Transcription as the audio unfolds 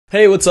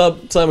Hey, what's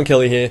up? Simon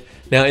Kelly here.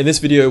 Now in this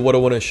video, what I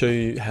want to show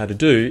you how to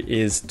do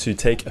is to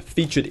take a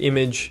featured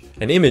image,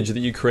 an image that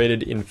you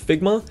created in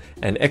Figma,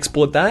 and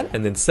export that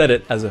and then set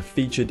it as a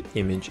featured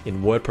image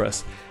in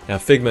WordPress. Now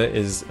Figma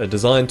is a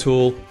design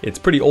tool. It's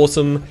pretty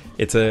awesome.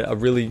 It's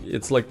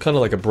it's like kind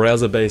of like a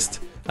browser-based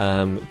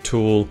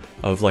tool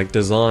of like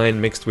design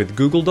mixed with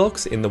Google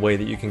Docs in the way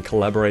that you can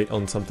collaborate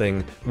on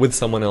something with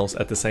someone else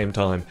at the same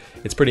time.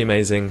 It's pretty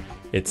amazing.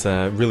 It's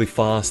really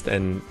fast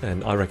and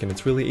I reckon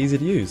it's really easy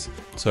to use.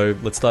 So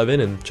let's dive in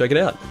and check it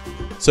out.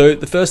 So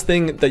the first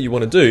thing that you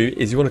want to do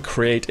is you want to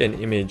create an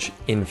image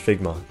in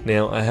Figma.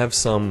 Now I have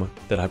some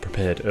that I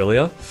prepared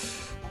earlier.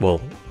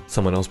 Well,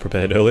 someone else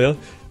prepared earlier.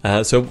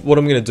 So what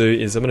I'm going to do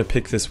is I'm going to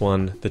pick this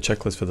one, the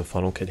checklist for the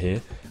funnel kit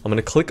here. I'm going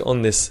to click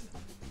on this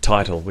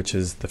title, which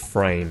is the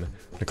frame.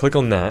 I'm going to click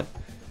on that,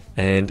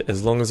 and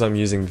as long as I'm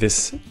using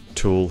this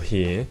tool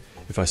here,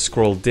 if I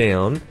scroll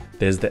down,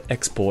 there's the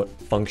export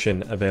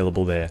function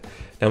available there.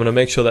 Now I'm going to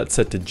make sure that's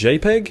set to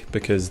JPEG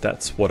because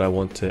that's what I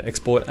want to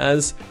export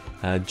as.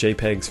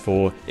 JPEGs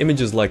for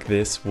images like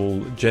this will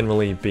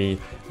generally be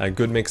a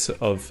good mix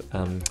of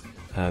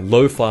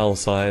low file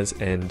size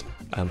and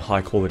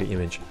high quality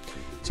image.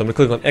 So I'm going to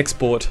click on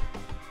export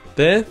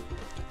there,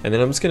 and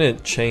then I'm just going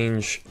to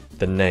change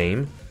the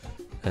name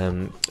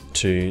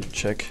to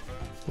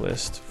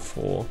checklist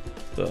for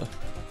the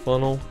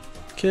funnel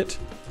kit.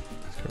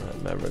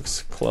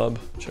 Mavericks Club,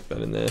 check that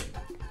in there.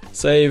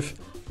 Save.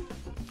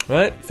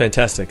 Right,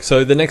 fantastic.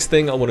 So the next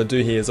thing I want to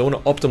do here is I want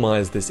to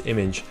optimize this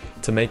image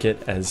to make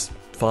it as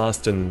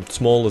fast and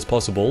small as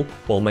possible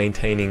while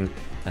maintaining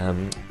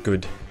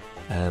good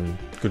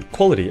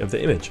quality of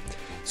the image.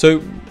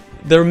 So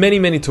there are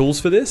many tools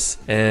for this,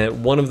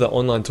 and one of the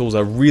online tools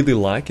I really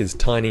like is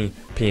Tiny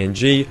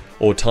PNG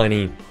or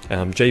Tiny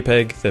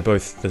JPEG. They're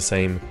both the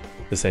same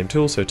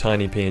tool, so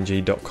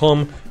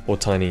tinypng.com or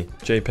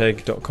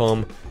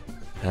tinyjpeg.com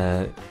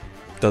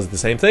does the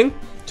same thing.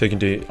 So you can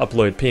do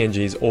upload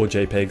PNGs or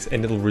JPEGs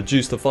and it'll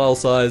reduce the file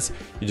size.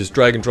 You just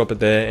drag and drop it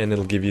there and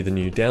it'll give you the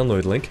new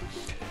download link.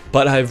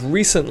 But I've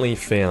recently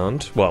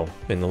found, well,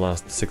 in the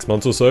last 6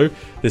 months or so,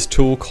 this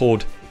tool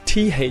called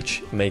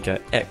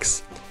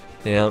TH-MakerX.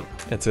 Now,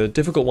 it's a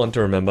difficult one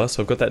to remember,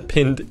 so I've got that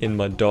pinned in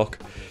my doc.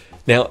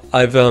 Now,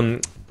 I've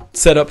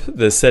set up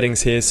the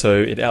settings here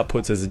so it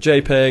outputs as a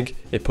JPEG,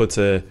 it puts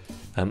a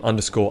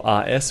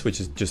 _RS, which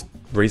is just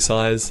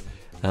resize,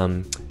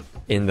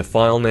 in the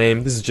file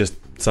name. This is just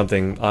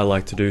something I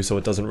like to do so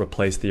it doesn't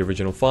replace the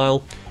original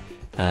file.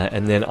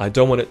 And then I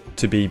don't want it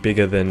to be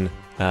bigger than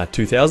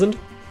 2000.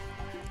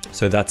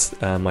 So that's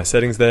my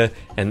settings there,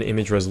 and the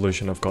image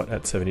resolution I've got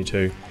at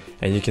 72.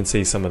 And you can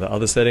see some of the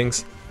other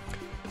settings.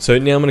 So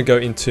now I'm going to go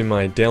into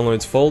my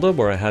downloads folder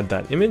where I had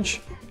that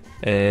image,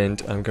 and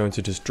I'm going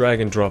to just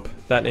drag and drop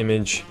that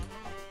image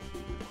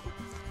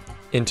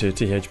into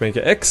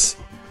TH-MakerX,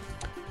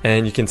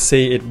 and you can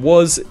see it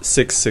was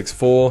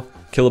 664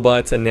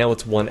 kilobytes and now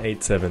it's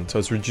 187, so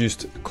it's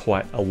reduced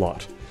quite a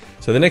lot.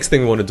 So the next thing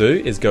we want to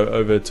do is go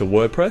over to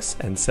WordPress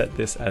and set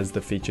this as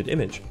the featured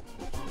image.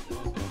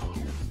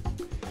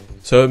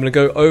 So I'm going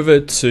to go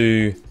over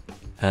to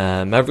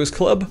Mavericks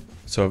Club.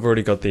 So I've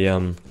already got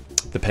the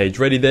page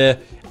ready there.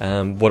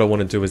 What I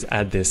want to do is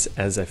add this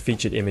as a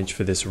featured image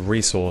for this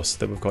resource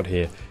that we've got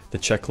here, the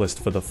checklist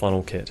for the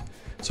funnel kit.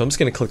 So I'm just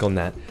going to click on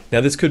that.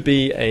 Now this could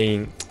be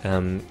a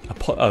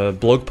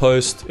blog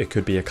post, it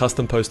could be a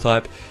custom post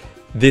type.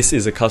 This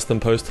is a custom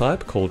post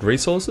type called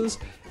resources.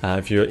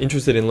 If you're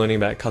interested in learning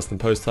about custom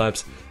post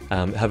types,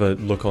 have a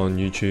look on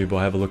YouTube or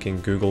have a look in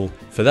Google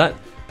for that.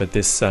 But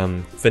this,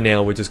 for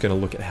now, we're just going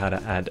to look at how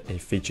to add a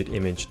featured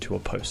image to a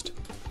post.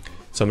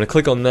 So I'm going to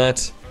click on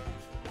that,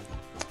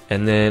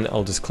 and then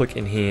I'll just click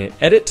in here,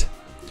 edit.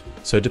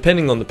 So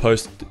depending on the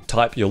post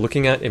type you're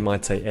looking at, it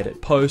might say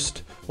edit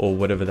post or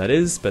whatever that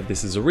is, but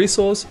this is a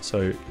resource,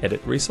 so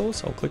edit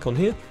resource. I'll click on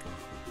here.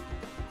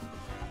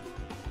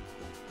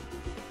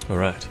 All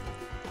right.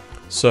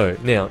 So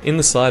now in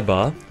the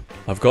sidebar,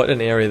 I've got an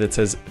area that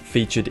says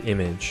featured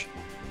image,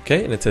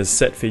 okay, and it says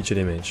set featured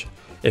image.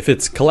 If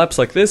it's collapsed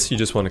like this, you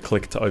just want to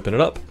click to open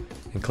it up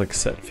and click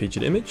set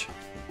featured image.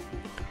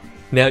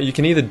 Now you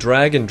can either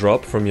drag and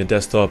drop from your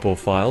desktop or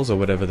files or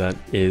whatever that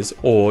is,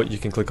 or you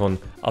can click on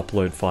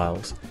upload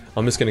files.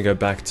 I'm just going to go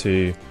back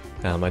to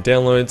my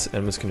downloads and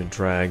I'm just going to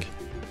drag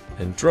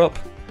and drop.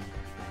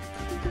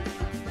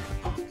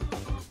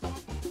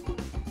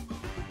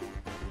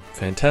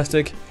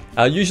 Fantastic.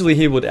 Usually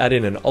he would add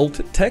in an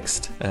alt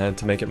text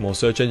to make it more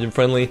search engine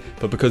friendly,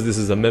 but because this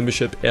is a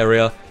membership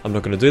area, I'm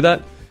not going to do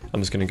that. I'm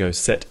just going to go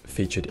set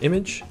featured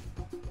image,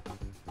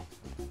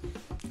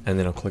 and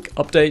then I'll click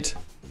update.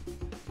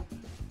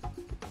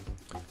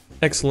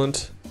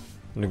 Excellent.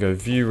 I'm going to go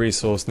view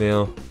resource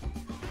now,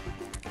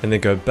 and then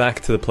go back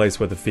to the place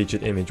where the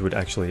featured image would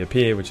actually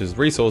appear, which is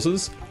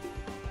resources.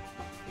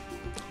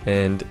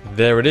 And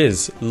there it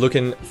is,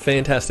 looking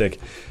fantastic.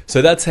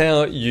 So that's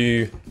how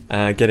you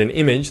get an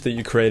image that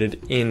you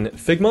created in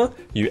Figma,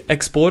 you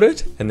export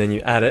it, and then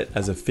you add it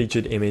as a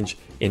featured image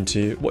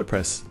into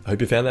WordPress. I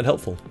hope you found that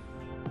helpful.